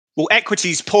Well,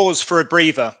 equities pause for a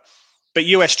breather, but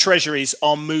US Treasuries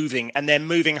are moving and they're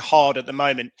moving hard at the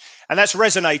moment. And that's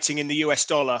resonating in the US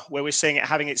dollar, where we're seeing it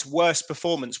having its worst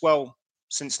performance, well,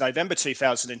 since November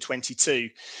 2022.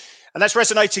 And that's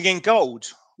resonating in gold,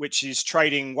 which is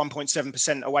trading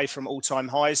 1.7% away from all time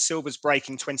highs. Silver's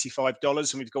breaking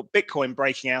 $25, and we've got Bitcoin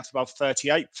breaking out above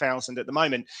 38,000 at the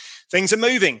moment. Things are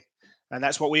moving, and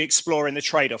that's what we explore in the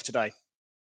trade off today.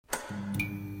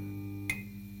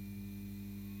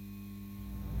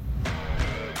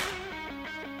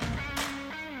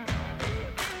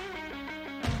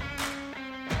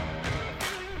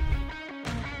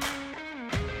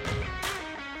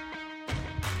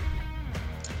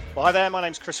 Well, hi there. My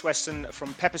name's Chris Weston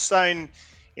from Pepperstone.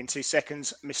 In 2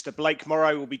 seconds, Mr. Blake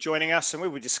Morrow will be joining us, and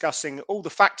we'll be discussing all the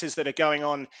factors that are going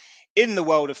on in the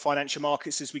world of financial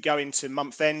markets as we go into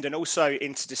month end and also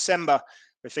into December,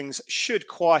 where things should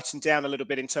quieten down a little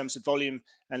bit in terms of volume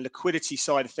and liquidity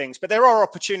side of things. But there are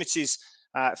opportunities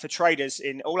for traders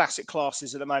in all asset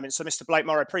classes at the moment. So, Mr. Blake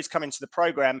Morrow, please come into the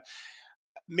program.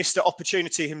 Mr.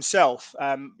 Opportunity himself.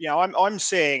 I'm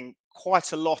seeing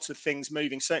quite a lot of things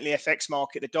moving. Certainly, FX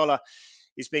market, the dollar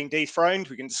is being dethroned.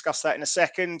 We can discuss that in a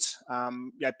second.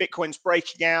 Bitcoin's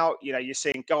breaking out. You're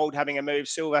seeing gold having a move,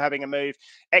 silver having a move,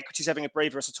 equities having a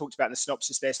breather, as I talked about in the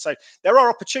synopsis there. So there are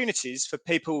opportunities for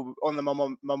people on the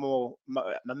more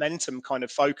momentum kind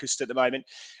of focused at the moment.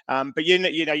 But you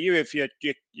have your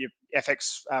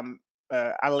FX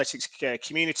analytics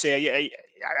community.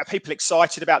 Are people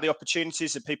excited about the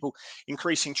opportunities? Are people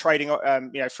increasing trading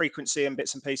frequency and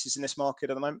bits and pieces in this market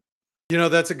at the moment?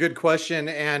 That's a good question,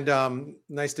 and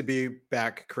nice to be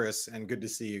back, Chris, and good to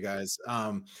see you guys.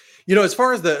 As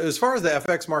far as the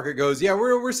FX market goes, yeah,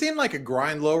 we're seeing like a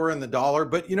grind lower in the dollar,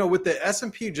 but with the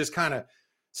S&P just kind of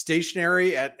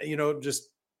stationary at just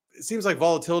it seems like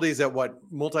volatility is at what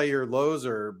multi-year lows,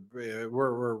 or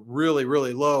we're really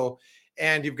really low,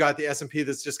 and you've got the S&P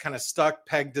that's just kind of stuck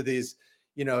pegged to these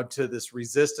to this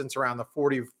resistance around the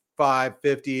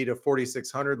 4550 to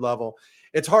 4600 level.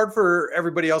 It's hard for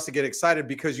everybody else to get excited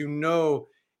because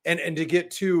and to get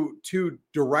too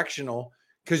directional,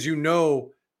 because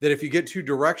that if you get too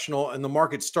directional and the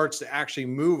market starts to actually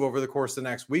move over the course of the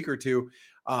next week or two,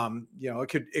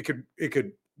 it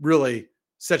could really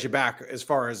set you back as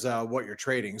far as what you're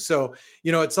trading. So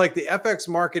it's like the FX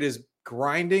market is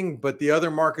grinding, but the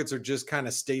other markets are just kind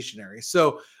of stationary.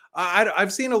 So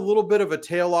I've seen a little bit of a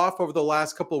tail off over the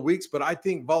last couple of weeks, but I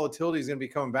think volatility is going to be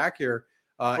coming back here.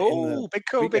 Big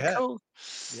cool.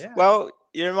 Yeah. Well,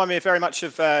 you remind me very much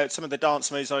of some of the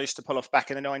dance moves I used to pull off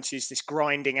back in the 90s, this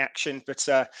grinding action, but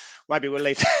maybe we'll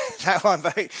leave that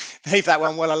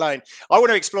one well alone. I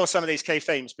want to explore some of these key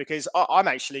themes because I'm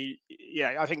actually,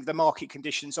 I think the market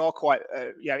conditions are quite,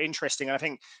 interesting. And I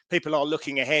think people are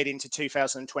looking ahead into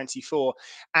 2024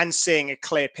 and seeing a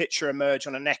clear picture emerge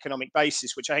on an economic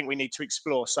basis, which I think we need to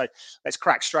explore. So let's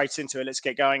crack straight into it. Let's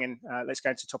get going and let's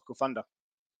go into Topical Thunder.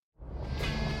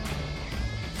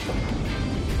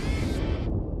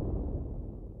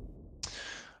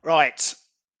 Right.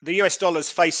 The US dollar is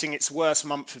facing its worst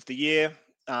month of the year.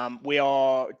 We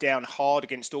are down hard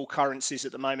against all currencies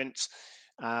at the moment.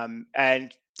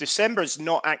 And December is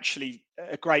not actually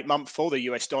a great month for the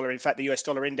US dollar. In fact, the US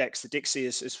dollar index, the Dixie,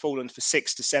 has fallen for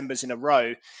 6 Decembers in a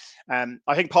row.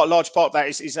 I think large part of that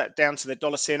is that down to the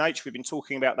dollar CNH. We've been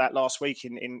talking about that last week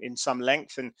in some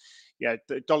length. And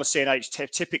the dollar CNH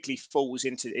typically falls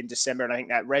in December, and I think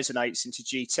that resonates into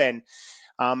G10.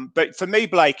 But for me,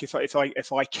 Blake, if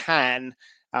I can,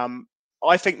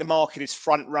 I think the market is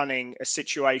front running a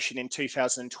situation in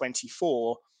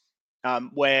 2024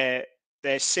 where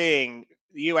they're seeing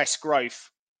the US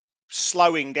growth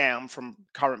slowing down from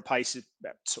current pace of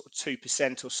about sort of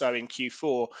 2% or so in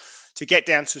Q4 to get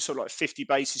down to sort of like 50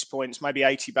 basis points, maybe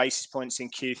 80 basis points in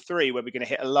Q3, where we're going to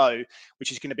hit a low,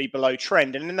 which is going to be below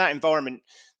trend. And in that environment,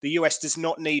 the US does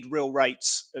not need real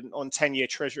rates on 10-year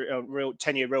treasury,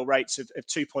 10-year real rates of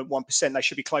 2.1%. They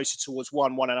should be closer towards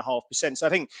 1.5%. So I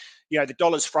think, the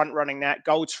dollar's front running that,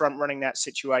 gold's front running that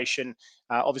situation.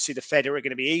 Obviously, the Fed are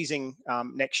going to be easing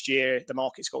next year. The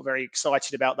market's got very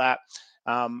excited about that.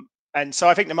 And so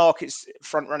I think the market's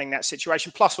front running that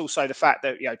situation, plus also the fact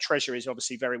that, Treasury is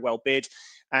obviously very well bid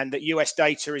and that US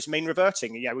data is mean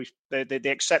reverting. The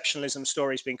exceptionalism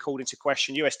story has been called into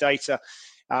question. US data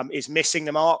is missing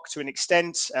the mark to an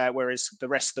extent, whereas the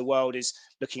rest of the world is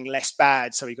looking less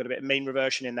bad. So we've got a bit of mean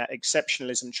reversion in that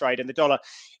exceptionalism trade, and the dollar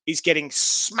is getting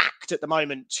smacked at the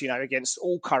moment, against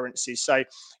all currencies. So,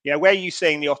 where are you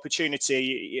seeing the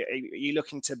opportunity? Are you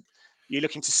looking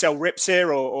to sell rips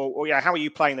here, or how are you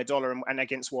playing the dollar and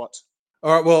against what?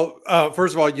 All right. Well,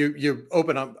 first of all, you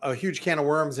open up a huge can of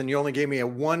worms, and you only gave me a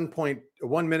 1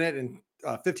 minute and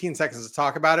 15 seconds to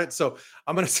talk about it. So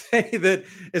I'm going to say that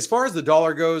as far as the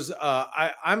dollar goes,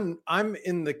 I'm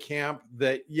in the camp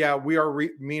that yeah, we are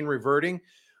mean reverting,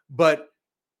 but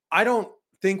I don't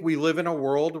think we live in a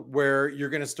world where you're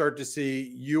going to start to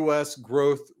see U.S.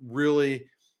 growth really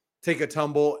take a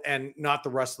tumble and not the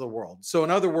rest of the world. So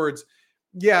in other words,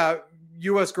 yeah,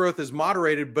 US growth is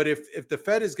moderated, but if the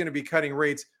Fed is going to be cutting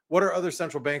rates, what are other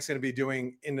central banks going to be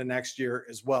doing in the next year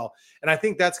as well? And I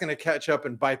think that's going to catch up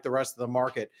and bite the rest of the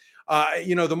market.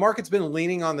 The market's been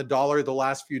leaning on the dollar the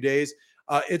last few days.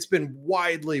 It's been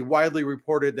widely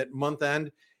reported that month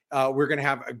end, we're going to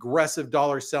have aggressive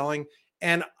dollar selling.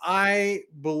 And I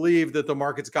believe that the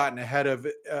market's gotten ahead of,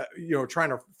 trying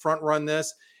to front run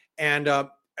this. And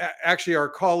actually, our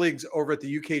colleagues over at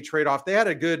the UK Trade Off, they had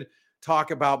a good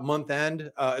talk about month end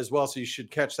as well. So you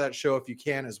should catch that show if you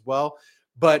can as well.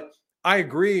 But I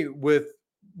agree with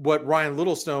what Ryan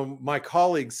Littlestone, my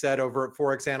colleague, said over at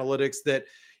Forex Analytics that,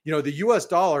 the US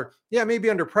dollar, yeah, may be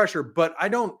under pressure, but I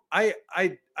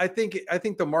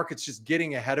think the market's just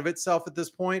getting ahead of itself at this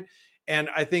point. And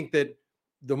I think that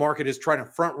the market is trying to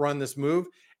front run this move.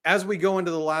 As we go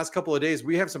into the last couple of days,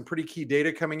 we have some pretty key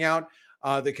data coming out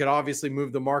that could obviously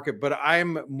move the market, but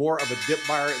I'm more of a dip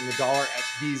buyer in the dollar at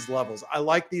these levels. I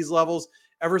like these levels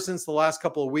ever since the last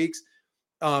couple of weeks.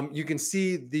 You can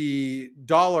see the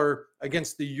dollar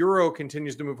against the euro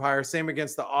continues to move higher, same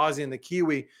against the Aussie and the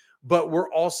Kiwi, but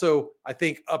we're also, I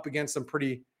think, up against some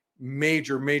pretty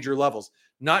major levels,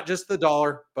 not just the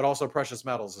dollar, but also precious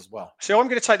metals as well. So I'm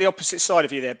going to take the opposite side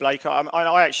of you there, Blake. I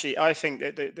think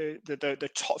that the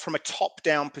top, from a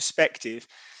top-down perspective,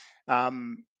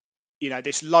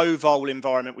 this low vol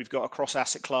environment we've got across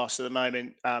asset class at the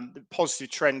moment, the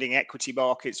positive trending equity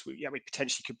markets, we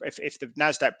potentially could, if the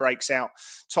NASDAQ breaks out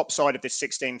top side of this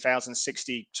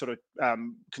 16,060 sort of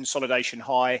consolidation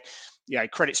high,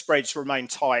 credit spreads remain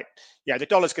tight. The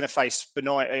dollar's going to face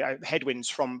benign headwinds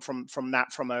from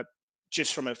a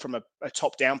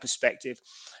top-down perspective,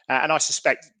 and I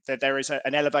suspect that there is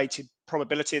an elevated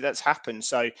probability that's happened.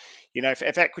 So,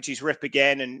 if equities rip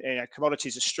again and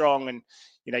commodities are strong, and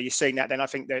you're seeing that, then I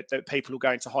think that people will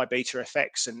go into high beta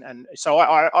effects, and so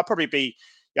I'll probably be,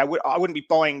 I wouldn't be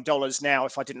buying dollars now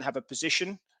if I didn't have a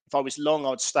position. If I was long,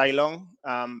 I'd stay long,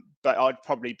 but I'd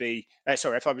probably be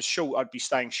if I was short, I'd be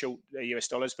staying short the US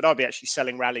dollars, but I'd be actually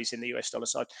selling rallies in the US dollar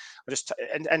side.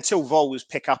 Until vols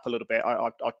pick up a little bit,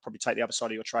 I'd probably take the other side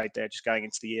of your trade there, just going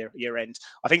into the year end.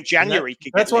 I think January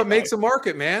that's what makes a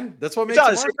market, man. That's what makes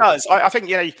it does. I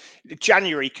think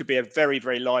January could be a very,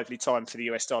 very lively time for the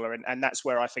US dollar, and that's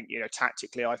where I think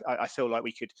tactically I feel like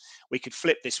we could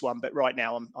flip this one, but right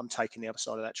now I'm taking the other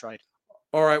side of that trade.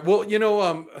 All right. Well,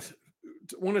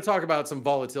 want to talk about some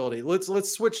volatility.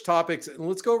 Let's switch topics and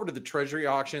let's go over to the Treasury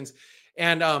auctions.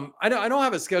 And I don't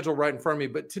have a schedule right in front of me,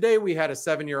 but today we had a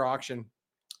 7-year auction.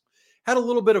 Had a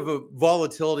little bit of a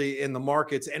volatility in the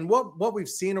markets, and what we've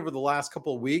seen over the last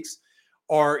couple of weeks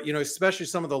are, especially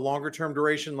some of the longer term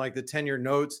duration, like the 10-year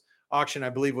notes auction, I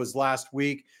believe was last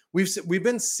week. We've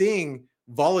been seeing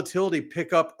volatility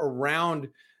pick up around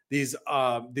these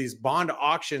bond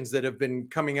auctions that have been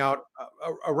coming out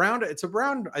around,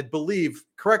 I believe,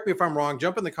 correct me if I'm wrong,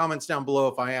 jump in the comments down below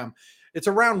if I am. It's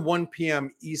around 1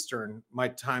 p.m. Eastern. My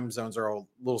time zones are a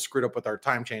little screwed up with our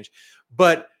time change.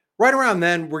 But right around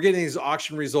then, we're getting these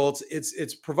auction results.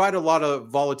 It's provided a lot of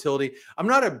volatility. I'm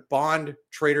not a bond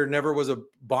trader, never was a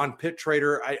bond pit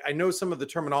trader. I know some of the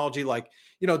terminology, like,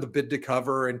 the bid to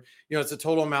cover, and, it's the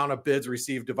total amount of bids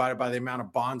received divided by the amount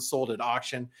of bonds sold at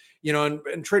auction,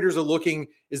 and traders are looking,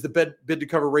 is the bid to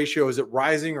cover ratio, is it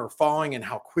rising or falling, and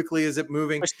how quickly is it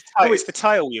moving? It's the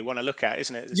tail you want to look at,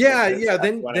 isn't it? Then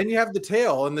you have the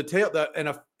tail, and the tail,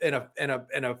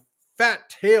 and a fat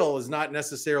tail is not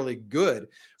necessarily good,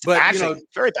 but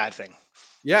very bad thing.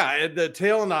 Yeah, the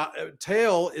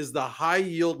tail is the high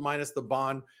yield minus the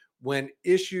bond when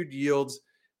issued yields.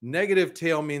 Negative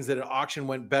tail means that an auction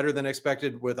went better than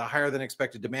expected with a higher than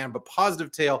expected demand, but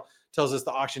positive tail tells us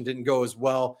the auction didn't go as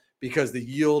well because the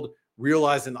yield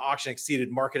realized in the auction exceeded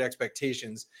market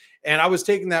expectations. And I was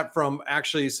taking that from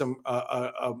actually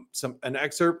an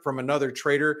excerpt from another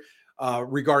trader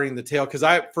regarding the tail, because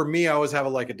I always have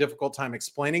a difficult time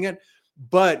explaining it.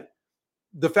 But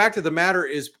the fact of the matter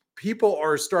is, people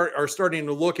are starting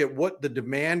to look at what the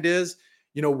demand is.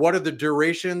 What are the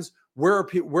durations? Where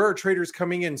are traders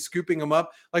coming in, scooping them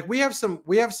up? Like we have some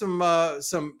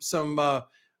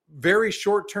very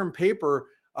short-term paper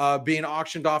being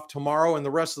auctioned off tomorrow and the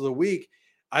rest of the week.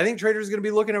 I think traders are going to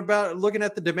be looking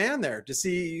at the demand there to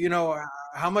see,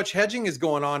 how much hedging is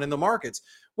going on in the markets.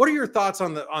 What are your thoughts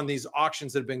on these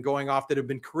auctions that have been going off that have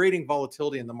been creating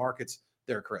volatility in the markets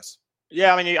there, Chris?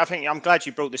 Yeah, I mean, I think I'm glad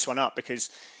you brought this one up because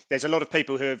there's a lot of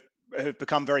people who have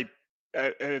become very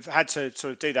who've had to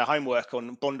sort of do their homework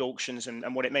on bond auctions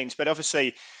and what it means. But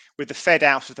obviously, with the Fed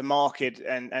out of the market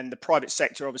and the private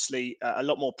sector obviously a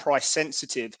lot more price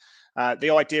sensitive, the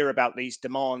idea about these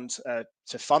demands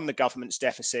to fund the government's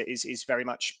deficit is very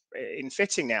much in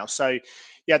fitting now. So,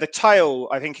 yeah, the tail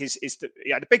I think is the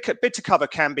bid to cover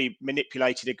can be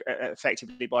manipulated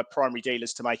effectively by primary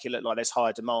dealers to make it look like there's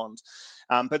higher demand,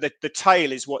 but the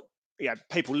tail is what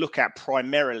people look at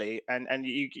primarily, and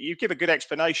you give a good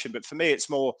explanation, but for me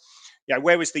it's more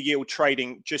where was the yield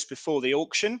trading just before the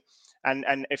auction,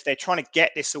 and if they're trying to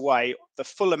get this away, the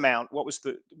full amount, what was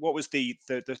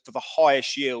the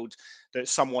highest yield that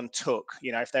someone took,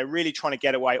 if they're really trying to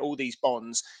get away all these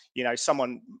bonds,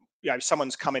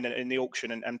 someone's come in the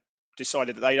auction and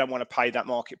decided that they don't want to pay that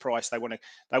market price, they want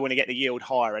to get the yield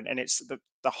higher, and it's the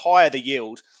higher the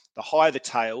yield, the higher the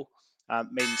tail,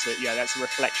 means that that's a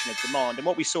reflection of demand. And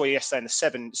what we saw yesterday in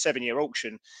the seven-year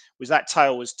auction was that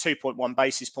tail was 2.1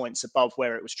 basis points above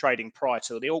where it was trading prior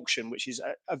to the auction, which is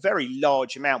a very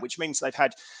large amount, which means they've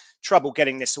had trouble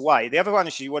getting this away. The other one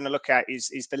issue you want to look at is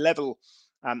the level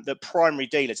that primary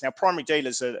dealers. Now, primary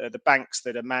dealers are the banks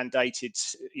that are mandated.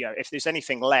 If there's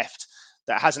anything left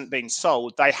that hasn't been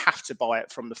sold, they have to buy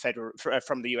it from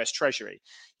the US Treasury.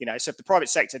 So if the private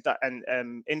sector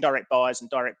and indirect buyers and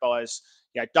direct buyers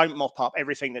don't mop up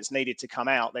everything that's needed to come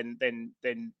out, then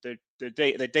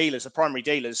the dealers, the primary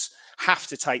dealers, have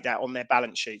to take that on their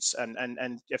balance sheets,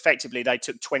 and effectively they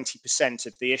took 20%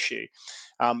 of the issue,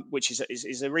 which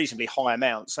is a reasonably high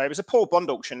amount. So it was a poor bond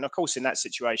auction. And of course, in that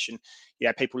situation,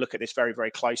 people look at this very,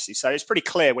 very closely. So it's pretty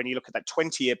clear when you look at that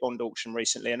 20-year bond auction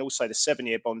recently, and also the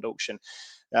 7-year bond auction,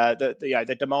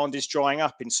 the demand is drying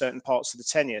up in certain parts of the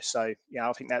 10-year. So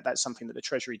I think that's something that the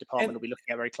Treasury Department will be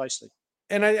looking at very closely.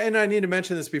 And I need to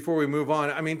mention this before we move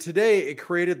on. I mean, today it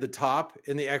created the top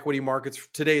in the equity markets,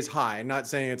 today's high. I'm not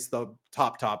saying it's the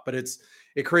top, but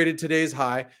it created today's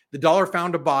high. The dollar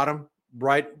found a bottom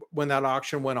right when that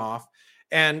auction went off.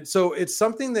 And so it's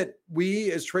something that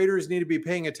we as traders need to be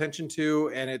paying attention to.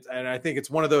 And I think it's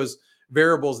one of those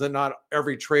variables that not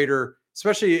every trader,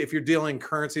 especially if you're dealing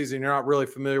currencies and you're not really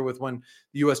familiar with when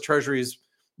the US Treasury's,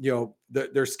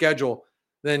 their schedule,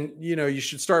 then you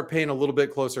should start paying a little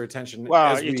bit closer attention.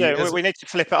 Well, we need to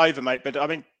flip it over, mate. But I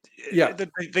mean,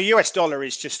 the US dollar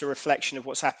is just a reflection of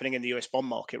what's happening in the US bond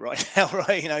market right now,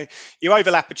 right? You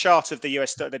overlap a chart of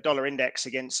the dollar index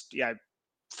against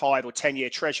 5 or 10-year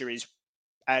treasuries,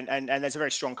 and there's a very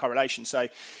strong correlation. So,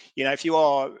 if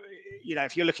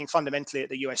you're looking fundamentally at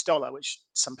the US dollar, which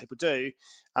some people do,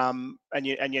 and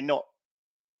you're not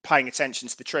paying attention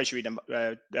to the treasury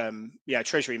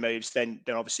moves, then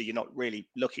obviously you're not really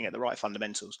looking at the right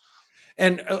fundamentals.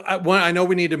 And I know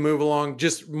we need to move along.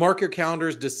 Just mark your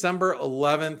calendars. December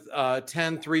 11th,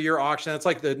 10 3-year auction. That's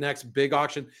like the next big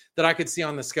auction that I could see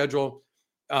on the schedule.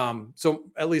 So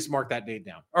at least mark that date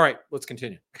down. All right, let's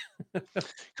continue.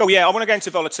 Cool. Yeah, I want to go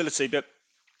into volatility, but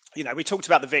we talked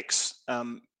about the VIX,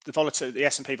 the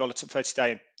S&P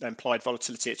 30-day implied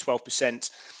volatility at 12%.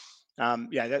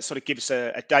 That sort of gives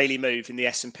a daily move in the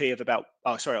S&P of about,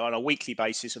 on a weekly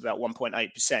basis of about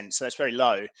 1.8%. So that's very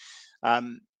low.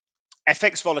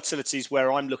 FX volatility is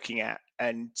where I'm looking at.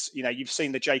 And, you've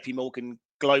seen the JP Morgan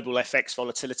global FX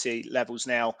volatility levels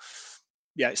now,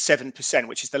 7%,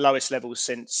 which is the lowest level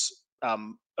since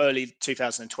early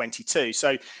 2022.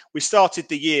 So we started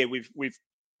the year with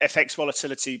FX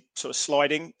volatility sort of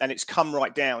sliding, and it's come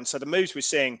right down. So the moves we're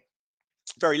seeing,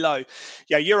 very low.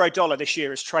 Euro dollar this year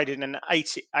has traded in an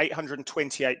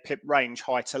 828 pip range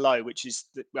high to low, which is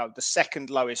the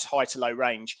second lowest high to low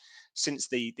range since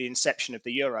the inception of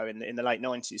the euro in the late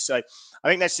 90s. So I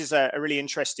think this is a really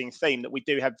interesting theme, that we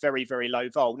do have very, very low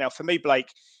vol. Now, for me,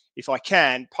 Blake, if I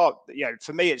can,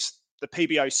 for me, it's the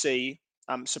PBOC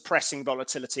suppressing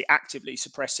volatility, actively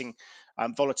suppressing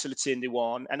volatility in the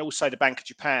yuan, and also the Bank of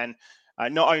Japan,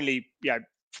 not only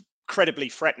incredibly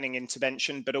threatening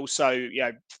intervention, but also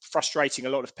frustrating a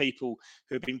lot of people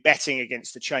who have been betting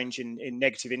against the change in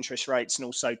negative interest rates, and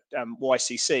also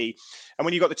YCC. And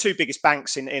when you've got the two biggest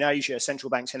banks in Asia, central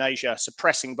banks in Asia,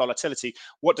 suppressing volatility,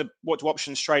 what do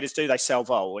options traders do? They sell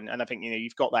vol, and I think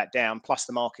you've got that down. Plus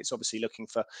the market's obviously looking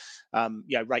for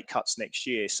rate cuts next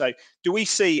year. So do we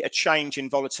see a change in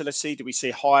volatility? Do we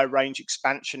see higher range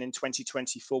expansion in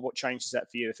 2024? What changes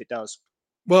that for you if it does?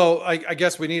 Well, I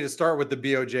guess we need to start with the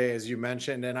BOJ, as you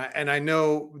mentioned, and I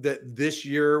know that this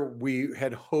year we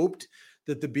had hoped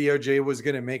that the BOJ was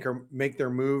going to make their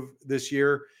move this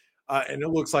year. and it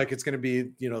looks like it's going to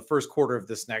be, the first quarter of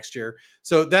this next year.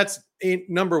 So that's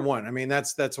number one. I mean,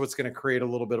 that's what's going to create a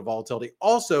little bit of volatility.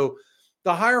 Also,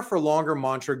 the higher for longer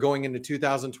mantra going into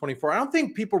 2024. I don't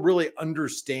think people really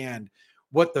understand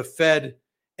what the Fed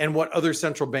and what other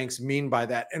central banks mean by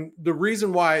that. And the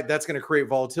reason why that's going to create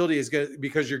volatility is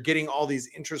because you're getting all these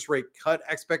interest rate cut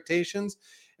expectations.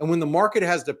 And when the market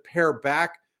has to pare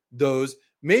back those,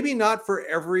 maybe not for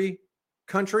every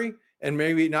country and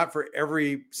maybe not for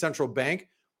every central bank,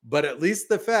 but at least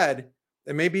the Fed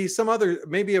and maybe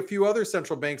a few other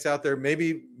central banks out there,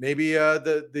 maybe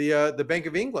the Bank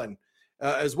of England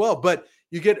as well. But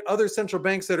you get other central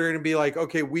banks that are going to be like,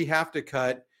 okay, we have to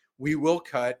cut, we will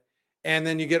cut. And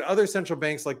then you get other central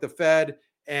banks like the Fed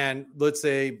and let's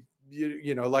say,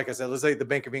 like I said, let's say the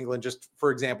Bank of England, just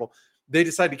for example, they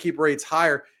decide to keep rates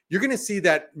higher. You're going to see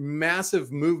that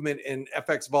massive movement in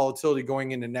FX volatility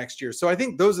going into next year. So I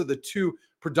think those are the two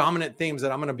predominant themes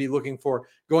that I'm going to be looking for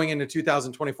going into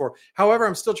 2024. However,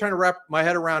 I'm still trying to wrap my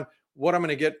head around what I'm going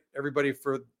to get everybody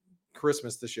for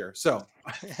Christmas this year. So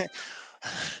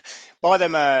buy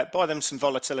them some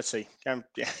volatility.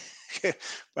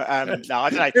 But no, I don't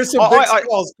know. Here's some VIX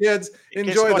calls, kids.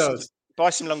 Enjoy those. Buy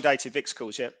some long dated VIX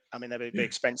calls. Yeah, I mean they'll be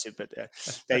expensive, but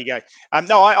there you go.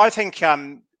 No, I think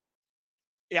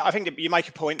I think that you make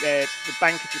a point there. The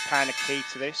Bank of Japan are key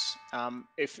to this.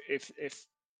 If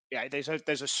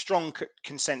there's a strong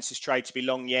consensus trade to be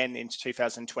long yen into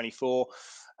 2024,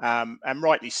 and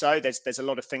rightly so. There's a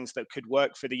lot of things that could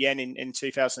work for the yen in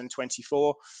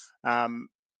 2024.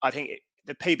 I think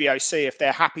the PBOC, if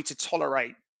they're happy to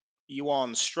tolerate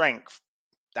yuan strength,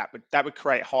 that would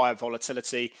create higher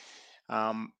volatility.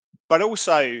 But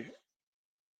also,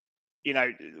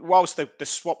 whilst the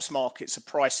swaps markets are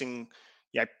pricing,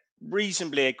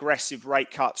 reasonably aggressive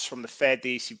rate cuts from the Fed,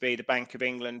 the ECB, the Bank of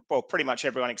England, well, pretty much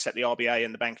everyone except the RBA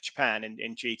and the Bank of Japan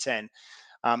in G10.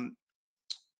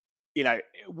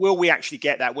 Will we actually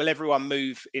get that? Will everyone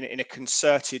move in a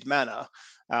concerted manner,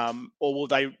 or will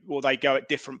they go at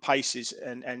different paces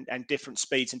and different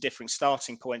speeds and different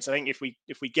starting points? I think if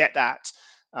we get that,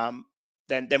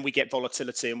 then we get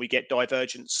volatility and we get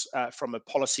divergence from a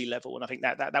policy level, and I think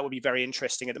that would be very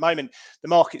interesting. At the moment, the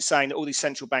market's saying that all these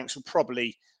central banks will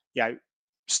probably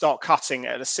start cutting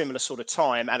at a similar sort of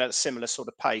time and at a similar sort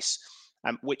of pace.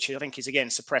 Which I think is,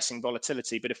 again, suppressing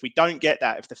volatility. But if we don't get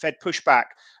that, if the Fed push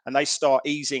back and they start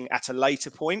easing at a later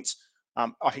point,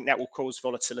 I think that will cause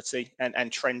volatility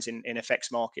and trends in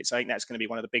FX markets. I think that's going to be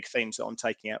one of the big themes that I'm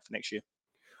taking out for next year.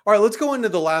 All right, let's go into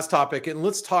the last topic and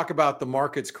let's talk about the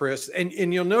markets, Chris. And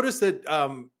you'll notice that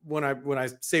when I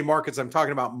say markets, I'm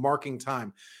talking about marking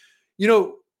time.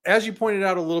 As you pointed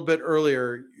out a little bit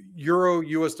earlier, Euro,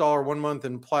 US dollar 1 month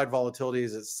implied volatility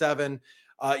is at 7.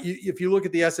 If you look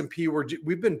at the S&P,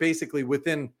 we've been basically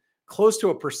within close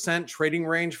to 1% trading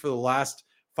range for the last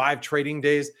 5 trading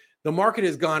days. The market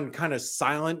has gone kind of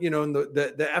silent, and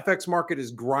the FX market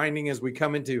is grinding as we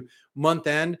come into month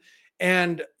end.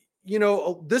 And,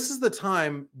 this is the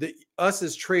time that us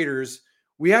as traders,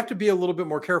 we have to be a little bit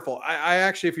more careful. I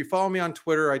actually, if you follow me on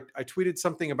Twitter, I tweeted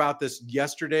something about this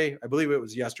yesterday. I believe it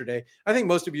was yesterday. I think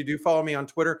most of you do follow me on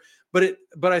Twitter, but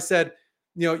I said,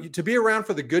 to be around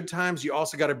for the good times, you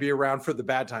also got to be around for the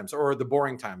bad times or the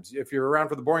boring times. If you're around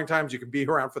for the boring times, you can be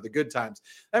around for the good times.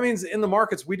 That means in the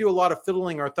markets, we do a lot of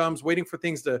fiddling our thumbs, waiting for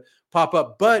things to pop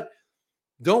up. But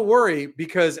don't worry,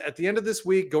 because at the end of this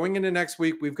week, going into next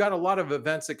week, we've got a lot of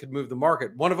events that could move the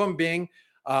market. One of them being,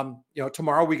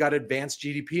 tomorrow we got advanced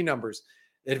GDP numbers.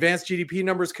 Advanced GDP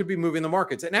numbers could be moving the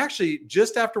markets. And actually,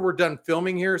 just after we're done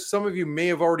filming here, some of you may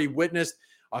have already witnessed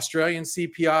Australian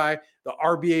CPI, the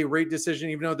RBA rate decision,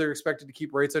 even though they're expected to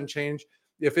keep rates unchanged.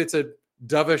 If it's a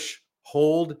dovish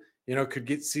hold,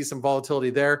 could see some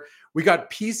volatility there. We got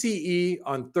PCE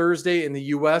on Thursday in the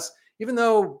US. Even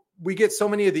though we get so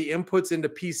many of the inputs into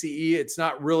PCE, it's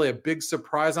not really a big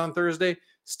surprise on Thursday.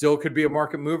 Still could be a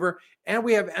market mover. And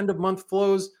we have end of month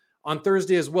flows on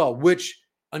Thursday as well, which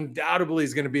undoubtedly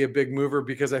is going to be a big mover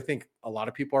because I think a lot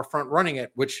of people are front running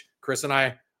it, which Chris and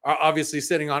I are obviously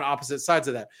sitting on opposite sides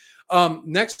of that.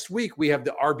 Next week, we have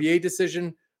the RBA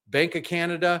decision, Bank of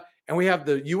Canada, and we have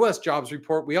the U.S. jobs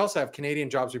report. We also have Canadian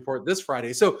jobs report this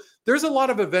Friday. So there's a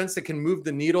lot of events that can move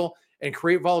the needle and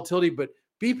create volatility, but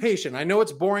be patient. I know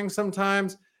it's boring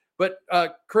sometimes, but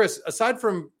Chris, aside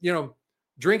from,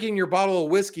 drinking your bottle of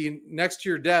whiskey next to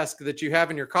your desk that you have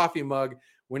in your coffee mug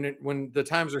when the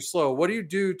times are slow, what do you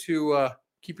do to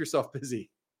keep yourself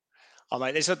busy? Oh,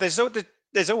 mate,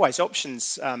 there's always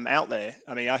options out there.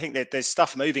 I mean, I think that there's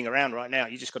stuff moving around right now.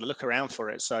 You just got to look around for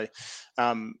it. So,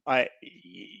 my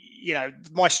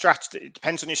strategy, it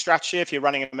depends on your strategy. If you're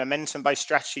running a momentum-based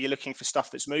strategy, you're looking for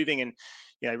stuff that's moving and,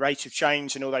 rate of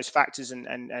change and all those factors,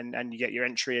 and you get your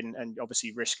entry and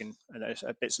obviously risk and those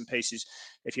bits and pieces.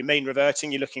 If you're mean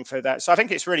reverting, you're looking for that. So I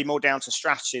think it's really more down to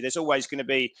strategy. There's always going to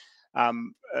be a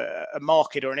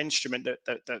market or an instrument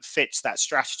that fits that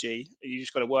strategy. You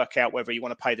just got to work out whether you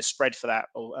want to pay the spread for that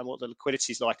and what the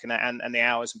liquidity is like and the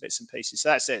hours and bits and pieces. So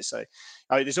that's it. So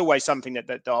there's always something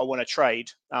that I want to trade.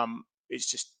 It's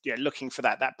just looking for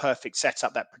that perfect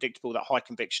setup, that predictable, that high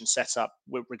conviction setup,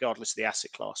 regardless of the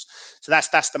asset class. So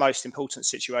that's the most important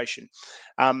situation.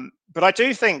 But I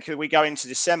do think we go into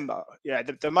December.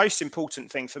 The most important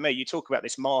thing for me, you talk about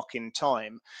this mark in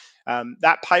time.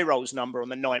 That payrolls number on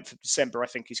the 9th of December, I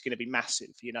think, is going to be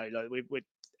massive.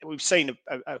 We've seen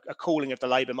a cooling of the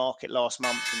labour market last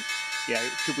month, and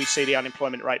could we see the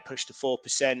unemployment rate push to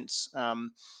 4%?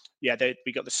 We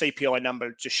got the CPI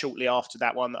number just shortly after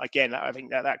that one. Again, I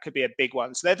think that could be a big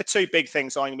one. So they're the two big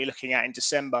things I'm going to be looking at in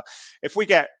December. If we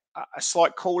get a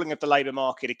slight cooling of the labour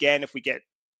market again, if we get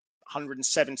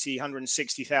 170,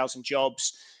 160,000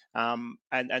 jobs, and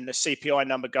the CPI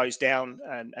number goes down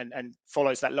and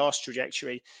follows that last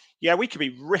trajectory, we could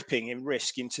be ripping in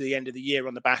risk into the end of the year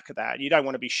on the back of that. You don't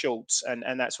want to be shorts,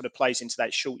 and that sort of plays into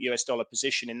that short US dollar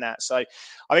position in that. So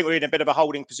I think we're in a bit of a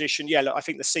holding position. Look, I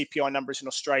think the CPI numbers in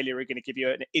Australia are going to give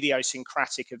you an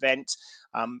idiosyncratic event.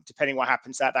 Depending what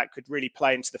happens, that could really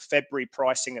play into the February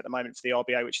pricing at the moment for the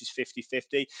RBA, which is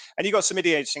 50-50. And you've got some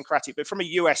idiosyncratic, but from a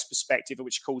US perspective,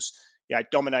 which of course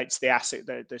dominates the asset,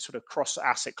 the sort of cross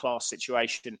asset class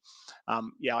situation.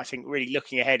 I think really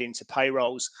looking ahead into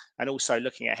payrolls and also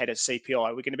looking ahead at CPI,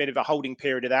 we're going to be in a bit of a holding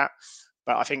period of that.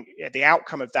 But I think the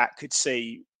outcome of that could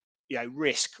see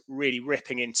risk really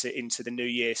ripping into the new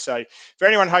year. So for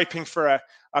anyone hoping for a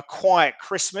quiet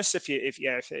Christmas, if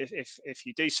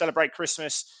you do celebrate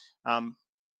Christmas,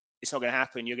 it's not going to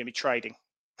happen. You're going to be trading.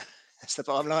 That's the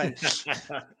bottom line.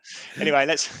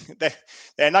 Anyway,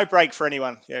 no break for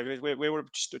anyone. We were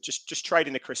just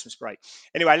trading the Christmas break.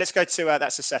 Anyway, let's go to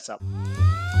that's the setup.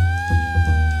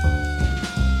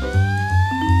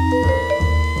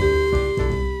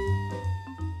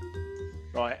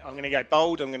 Right, I'm going to go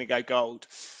bold. I'm going to go gold.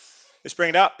 Let's bring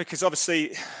it up because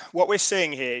obviously what we're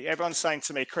seeing here, everyone's saying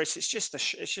to me, Chris, it's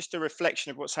just a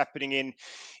reflection of what's happening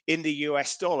in the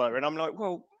US dollar, and I'm like,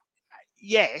 well,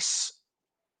 yes.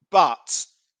 But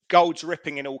gold's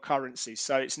ripping in all currencies,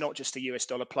 so it's not just a US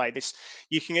dollar play.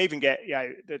 You can even get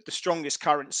the strongest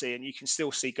currency, and you can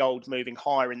still see gold moving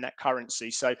higher in that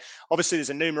currency. So obviously there's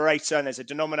a numerator and there's a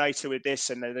denominator with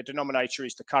this, and the denominator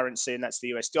is the currency, and that's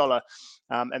the US dollar,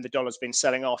 and the dollar's been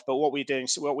selling off. But what we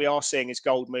are seeing is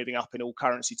gold moving up in all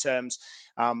currency terms.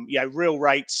 Real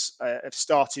rates have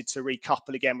started to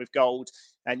recouple again with gold,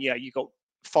 and you've got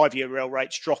 5-year real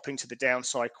rates dropping to the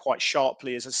downside quite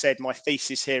sharply. As I said, my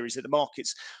thesis here is that the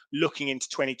market's looking into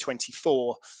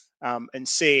 2024 and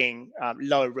seeing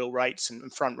lower real rates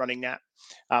and front running that.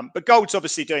 But gold's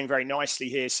obviously doing very nicely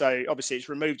here. So obviously it's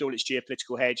removed all its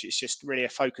geopolitical hedge. It's just really a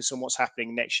focus on what's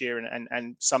happening next year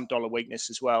and some dollar weakness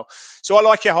as well. So I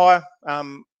like it higher.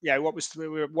 We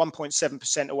were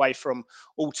 1.7% away from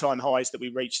all-time highs that we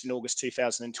reached in August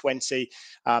 2020.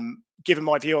 Given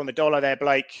my view on the dollar there,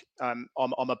 Blake, I'm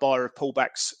a buyer of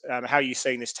pullbacks. How are you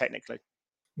seeing this technically?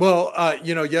 Well,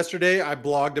 yesterday I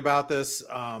blogged about this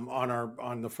on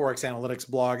the Forex Analytics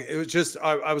blog. It was just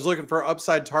I was looking for an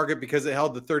upside target because it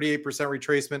held the 38%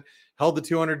 retracement, held the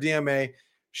 200 DMA,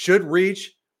 should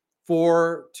reach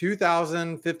for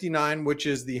 2059, which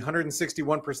is the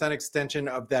 161% extension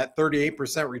of that 38%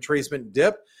 retracement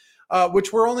dip,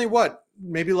 which we're only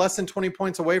maybe less than 20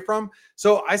 points away from.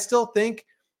 So I still think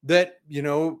that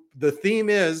the theme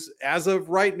is, as of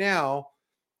right now,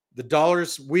 the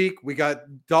dollar's weak. We got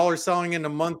dollar selling into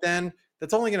month end.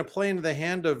 That's only going to play into the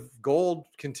hand of gold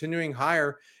continuing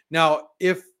higher. Now,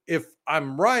 if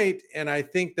I'm right, and I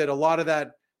think that a lot of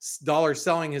that dollar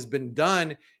selling has been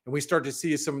done, and we start to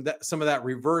see some of that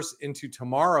reverse into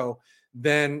tomorrow,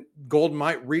 then gold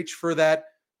might reach for that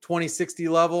 2060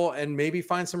 level and maybe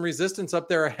find some resistance up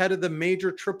there ahead of the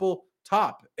major triple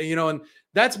top. And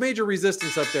that's major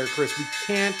resistance up there, Chris. We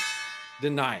can't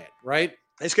deny it, right?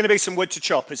 There's going to be some wood to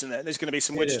chop, isn't there? There's going to be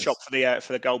some wood to chop for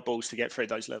the gold bulls to get through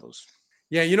those levels.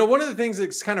 Yeah, one of the things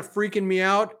that's kind of freaking me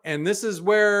out, and this is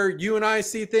where you and I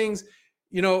see things,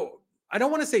 I don't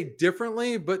want to say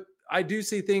differently, but I do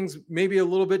see things maybe a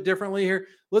little bit differently here.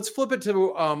 Let's flip it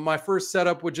to my first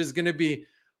setup, which is going to be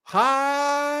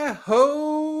high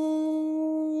hold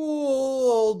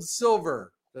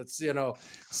silver. That's,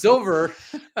 silver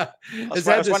I has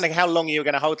I had was this. wondering how long you were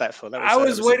going to hold that for. I That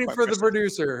was was waiting quite for the impressive.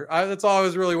 producer. That's all I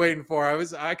was really waiting for.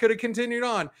 I could have continued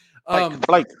on.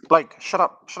 Blake, shut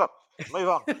up, move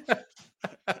on.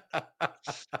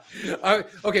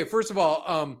 Okay, first of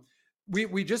all,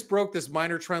 we just broke this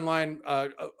minor trend line,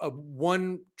 a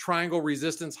one triangle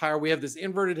resistance higher. We have this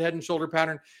inverted head and shoulder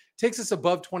pattern, takes us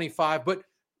above 25. But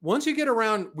once you get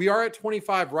around, we are at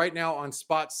 25 right now on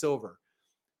spot silver.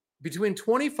 Between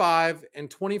 25 and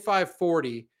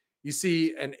 25.40, you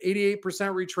see an 88%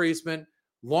 retracement,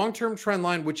 long-term trend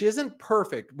line, which isn't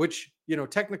perfect, which,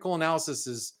 technical analysis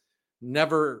is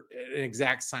never an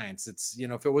exact science. It's,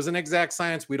 if it was an exact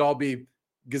science, we'd all be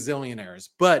gazillionaires,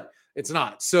 but it's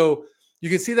not. So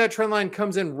you can see that trend line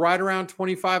comes in right around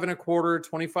 25 and a quarter,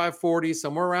 25.40,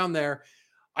 somewhere around there.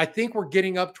 I think we're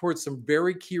getting up towards some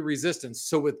very key resistance.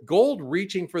 So with gold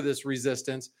reaching for this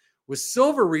resistance, with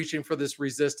silver reaching for this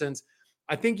resistance,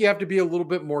 I think you have to be a little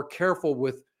bit more careful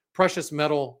with precious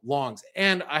metal longs.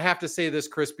 And I have to say this,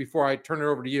 Chris, before I turn it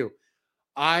over to you.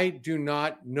 I do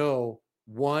not know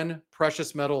one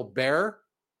precious metal bear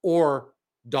or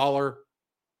dollar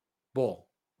bull.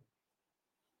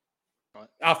 Right.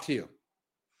 Off to you.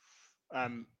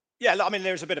 Yeah, I mean,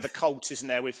 there's a bit of a cult, isn't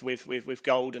there, with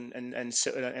gold and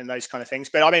those kind of things.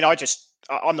 But I mean,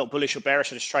 I'm not bullish or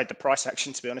bearish. I just trade the price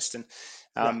action, to be honest. And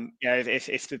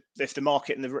if the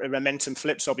market and the momentum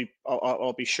flips, I'll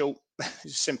be short.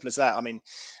 As simple as that. I mean,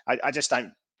 I just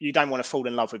don't. You don't want to fall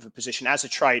in love with a position as a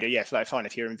trader. Yeah, fine.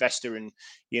 If you're an investor and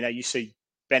you see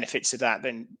benefits of that,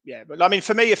 then yeah. But I mean,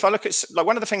 for me, if I look at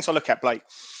one of the things I look at, Blake,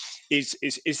 is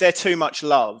there too much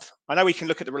love? I know we can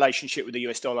look at the relationship with the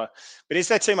US dollar, but is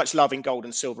there too much love in gold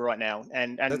and silver right now?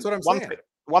 And that's what I'm saying.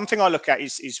 One thing I look at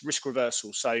is risk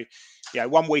reversal. So,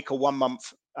 1 week or 1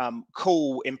 month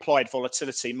call implied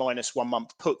volatility minus 1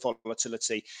 month put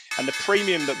volatility, and the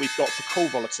premium that we've got for call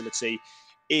volatility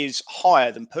is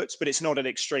higher than puts, but it's not at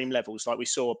extreme levels like we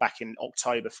saw back in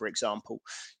October, for example.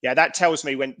 Yeah, that tells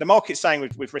me when the market's saying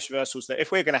with risk reversals that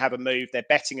if we're going to have a move, they're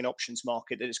betting an options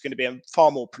market that it's going to be a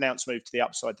far more pronounced move to the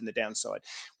upside than the downside.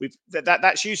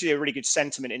 That's usually a really good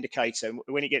sentiment indicator.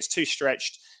 When it gets too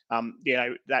stretched,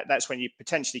 that's when you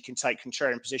potentially can take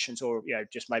contrarian positions or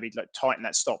just maybe tighten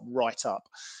that stop right up.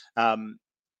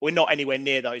 We're not anywhere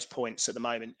near those points at the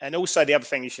moment. And also the other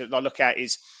thing you should look at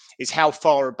is how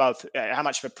far above, how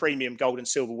much of a premium gold and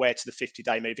silver wear to the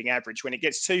 50-day moving average. When it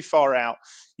gets too far out,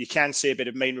 you can see a bit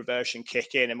of mean reversion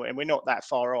kick in, and we're not that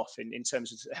far off in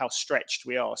terms of how stretched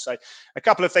we are. So a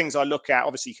couple of things I look at,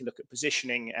 obviously you can look at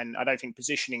positioning, and I don't think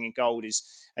positioning in gold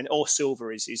or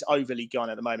silver is overly gone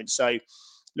at the moment. So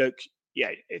look,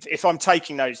 yeah, if I'm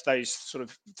taking those sort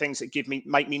of things that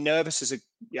make me nervous as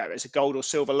a gold or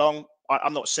silver long,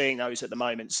 I'm not seeing those at the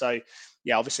moment. So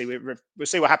yeah, obviously we'll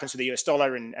see what happens with the US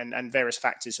dollar and various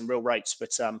factors and real rates.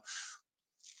 But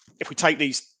if we take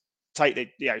the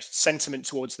sentiment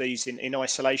towards these in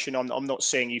isolation, I'm not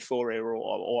seeing euphoria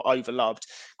or overloved.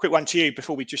 Quick one to you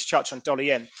before we just touch on dollar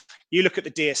yen. You look at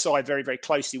the DSI very, very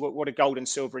closely. What are gold and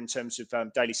silver in terms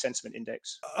of daily sentiment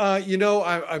index? I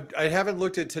haven't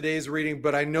looked at today's reading,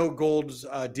 but I know gold's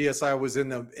DSI was in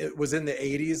the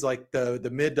 80s, like the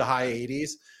mid to high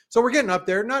 80s. So we're getting up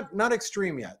there. Not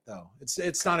extreme yet, though.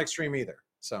 It's not extreme either.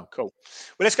 So cool.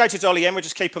 Well, let's go to dollar yen. We'll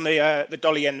just keep on the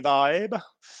dollar yen vibe.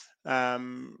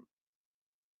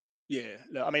 Yeah,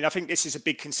 look, I mean, I think this is a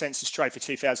big consensus trade for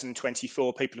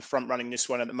 2024. People are front running this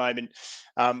one at the moment.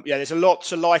 There's a lot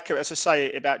to like, as I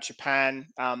say, about Japan.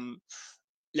 I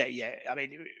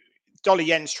mean, dollar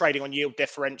yen's trading on yield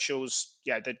differentials.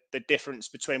 Yeah, the difference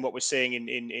between what we're seeing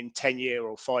in 10-year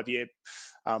or 5-year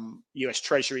US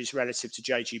Treasuries relative to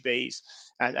JGBs,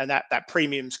 and that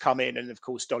premiums come in, and of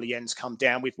course dollar yen's come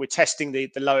down. We're testing the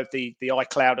low of the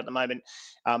iCloud at the moment.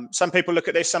 Some people look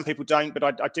at this, some people don't, but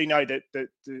I do know that the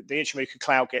Ichimoku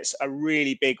cloud gets a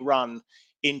really big run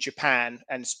in Japan,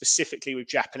 and specifically with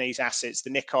Japanese assets,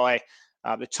 the Nikkei,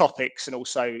 the Topics, and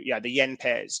also the yen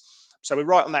pairs. So we're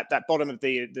right on that bottom of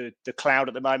the cloud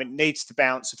at the moment. Needs to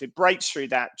bounce. If it breaks through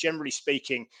that, generally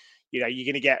speaking, you're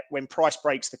going to get, when price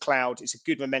breaks the cloud, it's a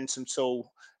good momentum tool,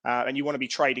 and you want to be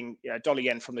trading dollar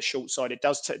yen from the short side. It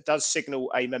does signal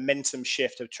a momentum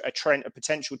shift, a trend, a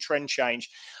potential trend change.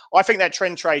 I think that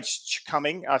trend trade's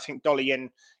coming. I think dollar yen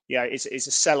is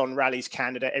a sell on rallies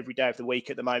candidate every day of the week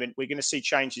at the moment. We're going to see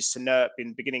changes to NERP in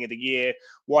the beginning of the year.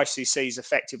 YCC is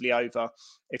effectively over.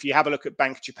 If you have a look at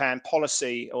Bank of Japan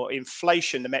policy or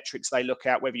inflation, the metrics they look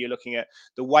at, whether you're looking at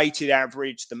the weighted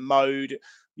average, the mode,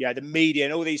 the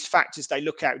median, all these factors they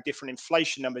look at with different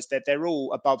inflation numbers, they're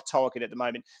all above target at the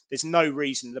moment. There's no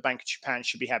reason the Bank of Japan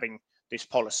should be having this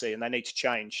policy, and they need to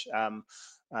change.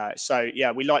 So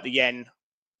yeah, we like the yen.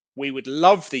 We would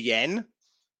love the yen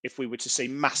if we were to see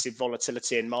massive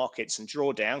volatility in markets and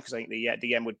drawdown, because I think the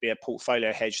yen would be a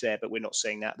portfolio hedge there, but we're not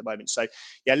seeing that at the moment. So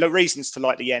yeah, no reasons to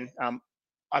like the yen.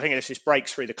 I think if this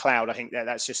breaks through the cloud, I think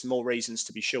that's just more reasons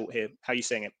to be short here. How are you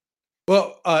seeing it?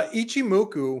 Well,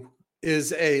 Ichimoku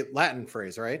is a Latin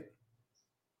phrase, right?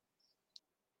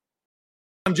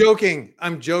 I'm joking.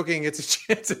 I'm joking.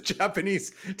 It's a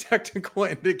Japanese technical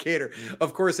indicator.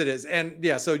 Of course it is. And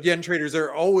yeah, so yen traders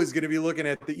are always going to be looking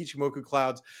at the Ichimoku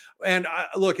clouds. And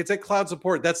look, it's at cloud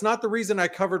support. That's not the reason I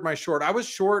covered my short. I was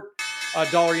short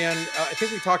dollar yen. I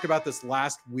think we talked about this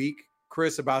last week,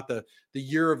 Chris, about the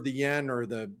year of the yen, or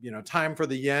the time for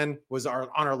the yen was on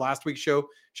our last week's show.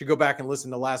 Should go back and listen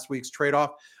to last week's trade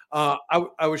off.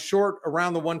 I was short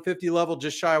around the 150 level,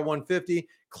 just shy of 150.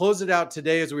 Close it out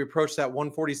today as we approach that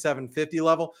 147.50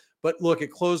 level. But look,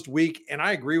 it closed weak, and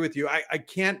I agree with you. I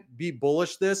can't be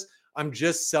bullish this. I'm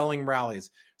just selling rallies.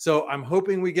 So I'm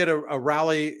hoping we get a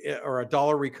rally or a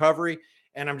dollar recovery,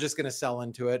 and I'm just going to sell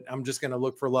into it. I'm just going to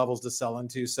look for levels to sell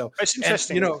into. So It's and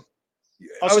interesting.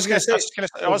 I was going to say,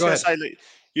 I oh, was go going to ahead. say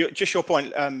that just your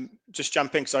point. Just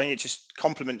jump in because I think it just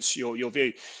complements your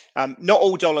view. Not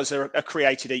all dollars are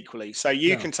created equally, so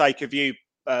you No. can take a view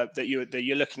that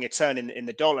you're looking at turn in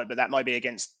the dollar, but that might be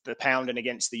against the pound and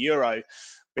against the euro,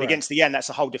 but Correct. against the yen, that's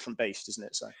a whole different beast, isn't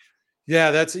it? So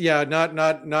Yeah,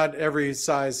 not every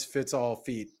size fits all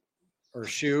feet, or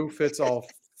shoe fits all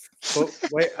foot.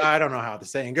 Wait, I don't know how the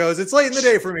saying goes. It's late in the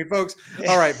day for me, folks.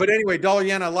 All right, but anyway, dollar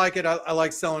yen, I like it. I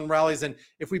like selling rallies, and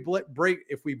if we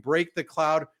break the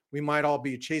cloud, we might all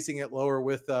be chasing it lower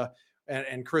with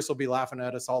and Chris will be laughing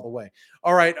at us all the way.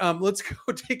 All right, let's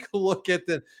go take a look at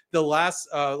the last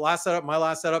setup. My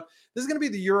last setup. This is going to be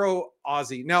the Euro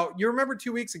Aussie. Now, you remember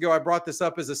 2 weeks ago I brought this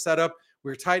up as a setup.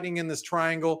 We were tightening in this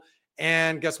triangle,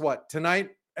 and guess what?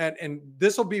 Tonight, and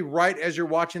this will be right as you're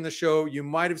watching the show. You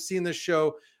might have seen this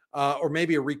show, or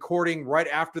maybe a recording right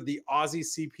after the Aussie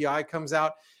CPI comes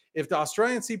out. If the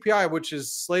Australian CPI, which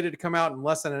is slated to come out in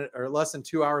less than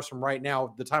 2 hours from right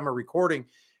now, the time of recording,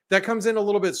 that comes in a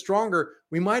little bit stronger,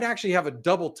 we might actually have a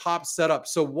double top setup.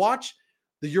 So watch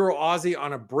the Euro Aussie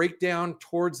on a breakdown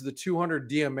towards the 200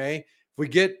 DMA. If we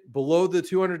get below the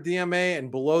 200 DMA and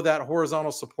below that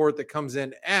horizontal support that comes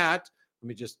in at, let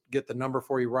me just get the number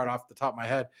for you right off the top of my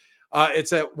head.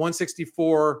 It's at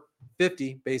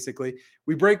 164.50, basically.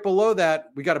 We break below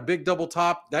that, we got a big double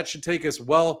top. That should take us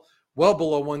well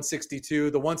below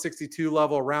 162. The 162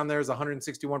 level around there is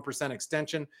 161%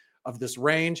 extension of this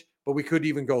range, but we could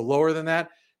even go lower than that.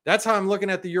 That's how I'm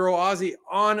looking at the Euro Aussie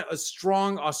on a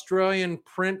strong Australian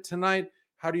print tonight.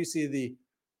 How do you see the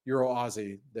Euro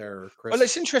Aussie there, Chris? well,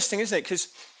 it's interesting, isn't it? Because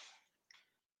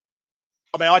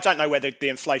I mean, I don't know whether the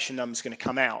inflation number is going to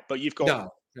come out, but you've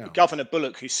got No. Governor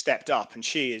Bullock who stepped up, and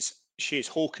she is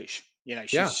hawkish.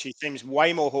 Yeah. She seems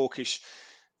way more hawkish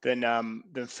than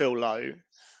Phil Lowe.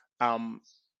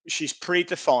 She's pretty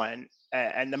defiant,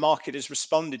 and the market has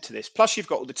responded to this. Plus, you've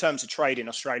got all the terms of trade in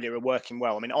Australia are working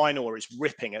well. I mean, iron ore is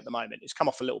ripping at the moment. It's come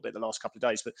off a little bit the last couple of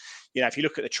days, but if you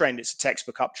look at the trend, it's a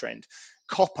textbook uptrend.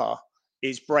 Copper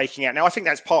is breaking out now. I think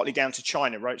that's partly down to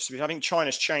China, right? So I think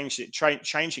China's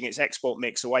changing its export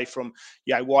mix away from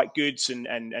white goods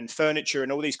and furniture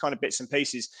and all these kind of bits and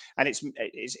pieces, and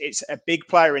it's a big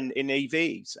player in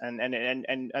EVs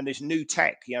and this new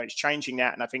tech. It's changing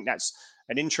that, and I think that's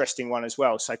an interesting one as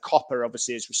well. So copper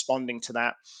obviously is responding to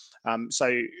that.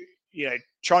 So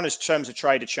China's terms of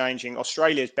trade are changing.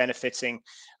 Australia is benefiting,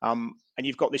 and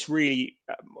you've got this really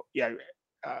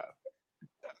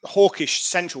hawkish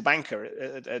central banker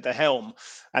at the helm,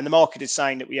 and the market is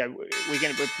saying that we've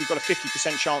got a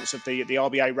 50% chance of the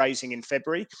RBA raising in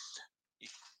February.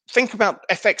 Think about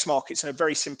FX markets on a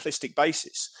very simplistic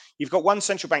basis. You've got one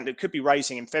central bank that could be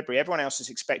raising in February. Everyone else is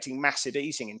expecting massive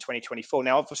easing in 2024.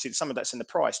 Now, obviously, some of that's in the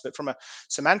price, but from a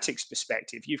semantics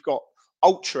perspective, you've got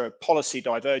ultra policy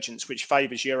divergence, which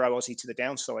favors Euro Aussie to the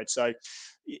downside. So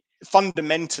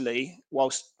fundamentally,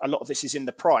 whilst a lot of this is in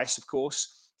the price, of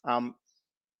course,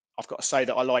 I've got to say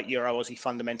that I like Euro Aussie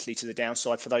fundamentally to the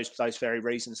downside for those very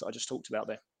reasons that I just talked about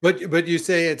there. But you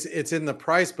say it's in the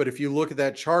price, but if you look at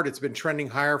that chart, it's been trending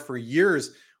higher for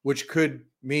years, which could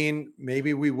mean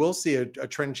maybe we will see a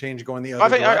trend change going the other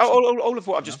direction. I think all of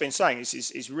what I've just been saying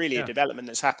is really a development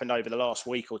that's happened over the last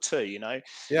week or two.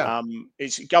 Yeah.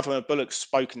 It's Governor Bullock's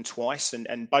spoken twice,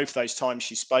 and both those times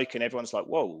she's spoken, everyone's like,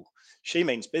 "Whoa, she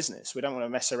means business. We don't want to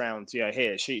mess around."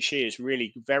 Here she is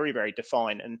really very, very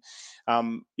defined, and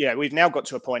we've now got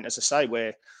to a point, as I say,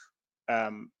 where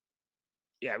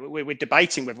we're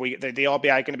debating whether the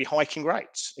RBA are going to be hiking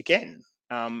rates again.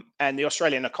 and the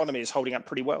Australian economy is holding up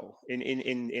pretty well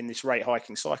in this rate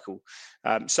hiking cycle.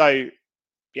 So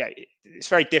yeah, it's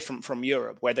very different from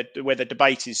Europe, where the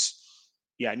debate is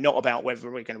not about whether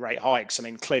we're going to rate hikes. I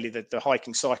mean, clearly the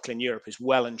hiking cycle in Europe is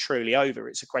well and truly over.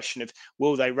 It's a question of,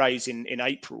 will they raise in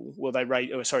April? Will they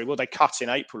will they cut in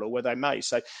April, or will they May?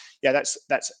 So yeah,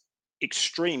 that's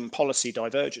extreme policy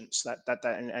divergence.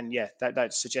 That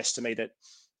suggests to me that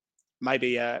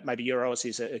maybe Euro Aussie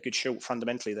is a good short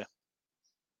fundamentally there.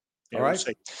 Yeah, all right. We'll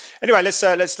see. Anyway, let's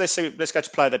go to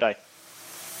play of the day.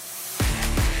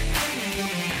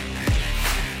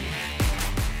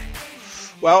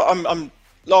 Well, I'm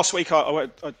last week I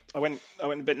went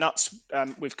a bit nuts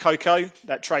with cocoa.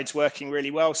 That trade's working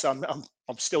really well, so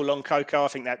I'm still long cocoa. I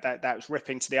think that was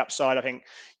ripping to the upside. I think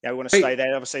we want to stay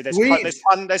there. Obviously, there's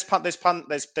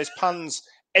puns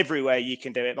everywhere you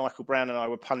can do it. Michael Brown and I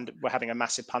were having a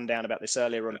massive pun down about this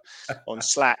earlier on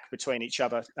Slack between each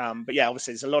other. But yeah,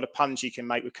 obviously there's a lot of puns you can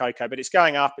make with cocoa, but it's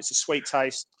going up. It's a sweet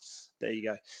taste. There you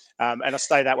go. And I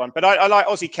stay that one. But I like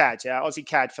Aussie CAD. Yeah, Aussie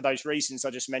CAD for those reasons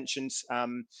I just mentioned.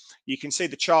 You can see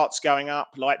the charts going up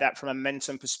like that from a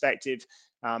momentum perspective.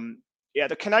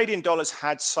 The Canadian dollar's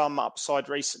had some upside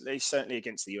recently, certainly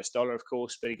against the US dollar, of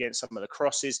course, but against some of the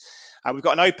crosses. We've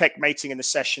got an OPEC meeting in the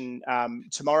session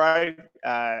tomorrow.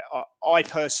 I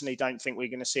personally don't think we're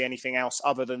going to see anything else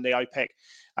other than the OPEC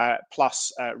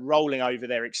plus rolling over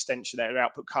their extension, their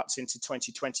output cuts into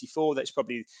 2024. That's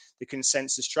probably the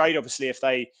consensus trade. Obviously, if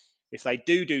they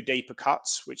do deeper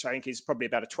cuts, which I think is probably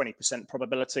about a 20%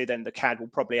 probability, then the CAD will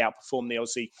probably outperform the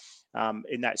Aussie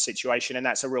in that situation, and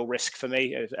that's a real risk for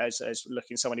me as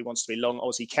looking someone who wants to be long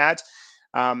Aussie CAD.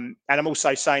 And I'm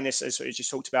also saying this, as we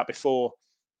just talked about before,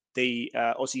 the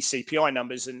Aussie CPI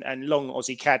numbers and long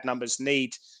Aussie CAD numbers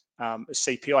need a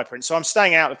CPI print. So I'm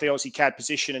staying out of the Aussie CAD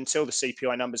position until the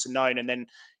CPI numbers are known, and then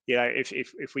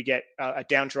if we get a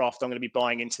downdraft, I'm going to be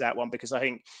buying into that one, because I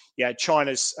think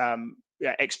China's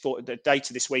export the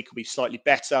data this week will be slightly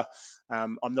better.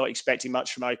 I'm not expecting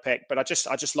much from OPEC, but I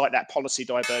just like that policy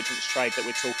divergence trade that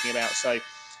we're talking about. So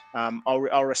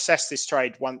I'll assess this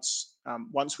trade once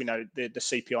we know the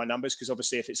CPI numbers, because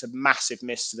obviously if it's a massive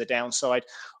miss to the downside,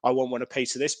 I won't want a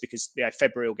piece of this, because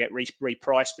February will get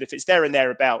repriced. But if it's there and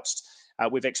thereabouts,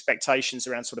 with expectations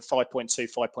around sort of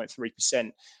 5.2,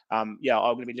 5.3%, I'm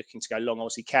going to be looking to go long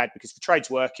Aussie CAD, because the trade's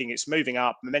working, it's moving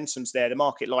up, momentum's there, the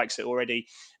market likes it already,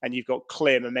 and you've got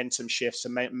clear momentum shifts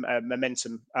and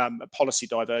momentum policy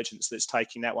divergence that's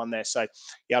taking that one there. So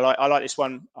I like this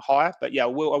one higher, but I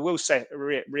will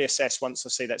reassess once I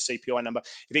see that CPI number.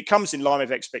 If it comes in line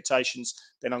with expectations,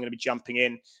 then I'm going to be jumping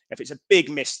in. If it's a big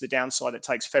miss to the downside that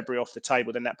takes February off the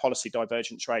table, then that policy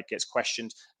divergent trade gets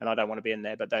questioned, and I don't want to be in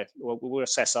there. But we'll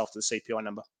assess after the CPI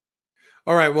number.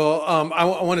 All right. Well, I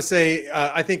want to say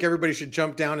I think everybody should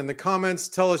jump down in the comments.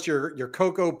 Tell us your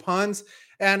cocoa puns,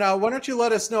 and why don't you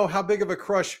let us know how big of a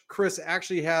crush Chris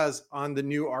actually has on the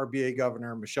new RBA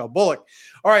governor, Michelle Bullock.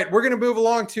 All right, we're going to move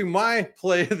along to my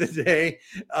play of the day,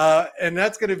 and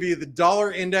that's going to be the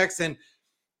dollar index. And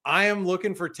I am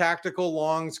looking for tactical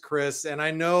longs, Chris, and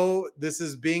I know this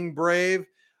is being brave.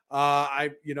 I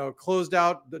closed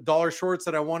out the dollar shorts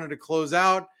that I wanted to close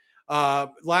out.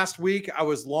 Last week, I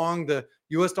was long the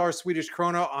US dollar Swedish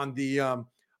krona on the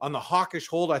hawkish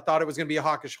hold. I thought it was going to be a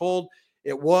hawkish hold.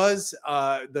 It was.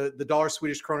 The dollar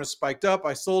Swedish krona spiked up.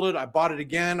 I sold it. I bought it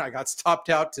again. I got stopped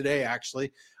out today,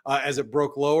 actually, as it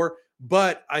broke lower.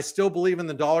 But I still believe in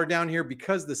the dollar down here,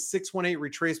 because the 618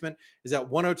 retracement is at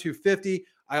 102.50.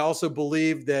 I also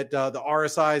believe that the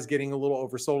RSI is getting a little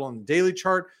oversold on the daily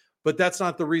chart. But that's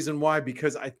not the reason why,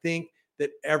 because I think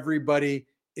that everybody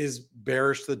is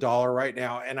bearish to the dollar right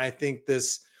now, and I think the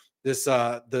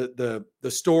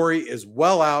story is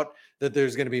well out that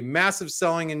there's going to be massive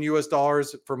selling in US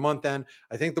dollars for month end.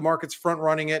 I think the market's front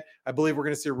running it. I believe we're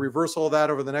going to see a reversal of that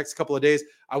over the next couple of days.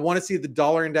 I want to see the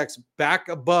dollar index back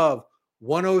above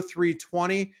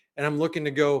 103.20, and I'm looking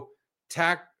to go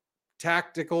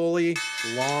tactically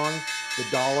long the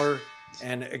dollar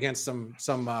and against some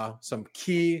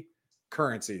key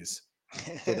currencies.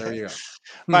 So there you go.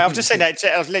 Right, I've just seen that.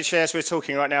 I was literally, as we're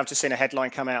talking right now, I've just seen a headline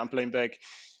come out on Bloomberg.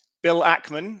 Bill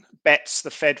Ackman bets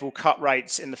the Fed will cut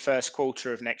rates in the first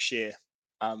quarter of next year.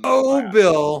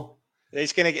 Bill.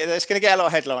 It's going to get a lot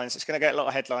of headlines. It's going to get a lot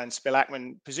of headlines. Bill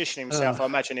Ackman positioning himself, I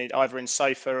imagine, it either in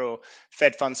SOFR or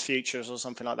Fed funds futures or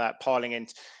something like that, piling in.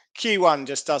 Q1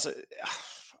 just does it.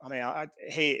 I mean,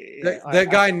 that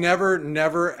guy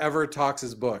never ever talks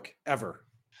his book ever.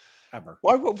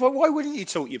 Why wouldn't you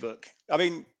talk your book? I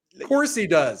mean, of course he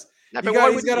does.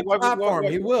 No, he's got a platform.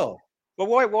 He will.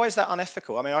 Well, why is that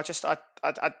unethical? I mean, I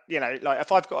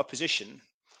if I've got a position,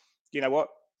 you know what?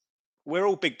 we're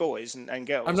all big boys and I'm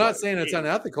girls. not Like, saying it's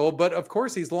unethical, but of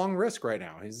course he's long risk right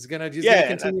now. He's gonna yeah.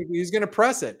 continue. He's gonna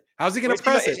press it. How's he Well, gonna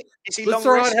press it? is he Let's long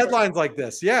throw out risk? headlines like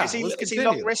this. Yeah, let's Is he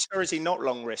long continue. risk or is he not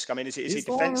long risk? I mean, is he He's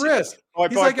long defensive? risk. By,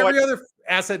 He's by, like by, every other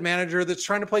asset manager that's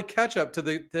trying to play catch up to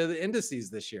the indices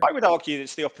this year. I would argue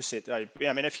it's the opposite, though. Yeah,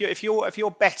 I mean, if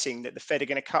you're betting that the Fed are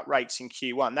going to cut rates in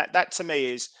Q1, that to me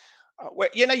is, well,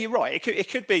 you're right. It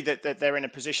could be that they're in a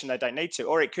position they don't need to,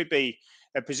 or it could be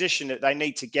a position that they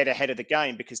need to get ahead of the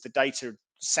game because the data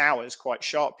sours quite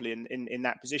sharply in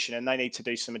that position, and they need to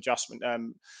do some adjustment,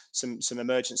 some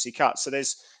emergency cuts. So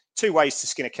there's two ways to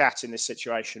skin a cat in this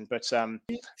situation. But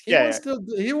He yeah,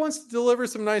 wants to deliver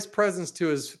some nice presents to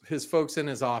his folks in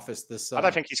his office this I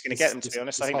don't think he's going to get them, to be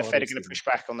honest. I this think the Fed holiday are going to season. push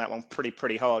back on that one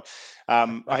pretty hard.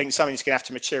 I think something's going to have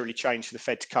to materially change for the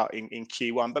Fed to cut in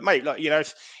Q1. But mate, like,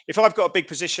 if I've got a big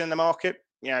position in the market,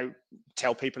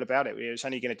 tell people about it. It's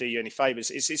only going to do you any favors.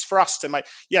 It's for us to make.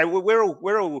 We're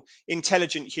all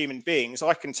intelligent human beings.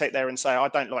 I can sit there and say I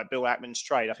don't like Bill Ackman's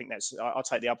trade. I think I'll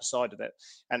take the other side of it,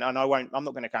 and I won't. I'm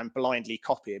not going to go and blindly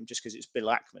copy him just because it's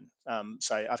Bill Ackman.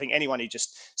 So I think anyone who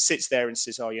just sits there and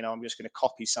says, I'm just going to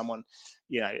copy someone,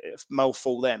 mold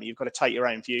fool them. You've got to take your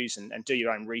own views and do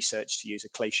your own research, to use a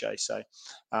cliche. So,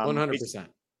 100%.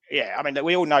 yeah, I mean,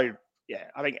 we all know. Yeah,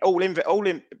 I think all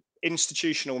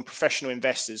institutional and professional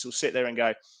investors will sit there and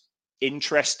go,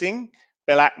 interesting.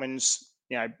 Bill Ackman's,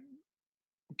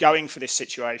 going for this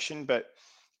situation, but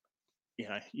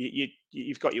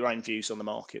you've got your own views on the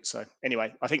market. So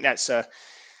anyway, I think that's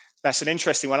an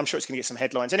interesting one. I'm sure it's going to get some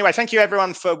headlines. Anyway, thank you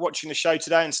everyone for watching the show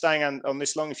today and staying on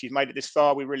this long. If you've made it this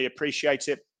far, we really appreciate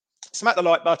it. Smack the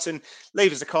like button,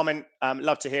 leave us a comment.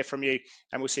 Love to hear from you,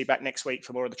 and we'll see you back next week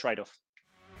for more of the trade-off.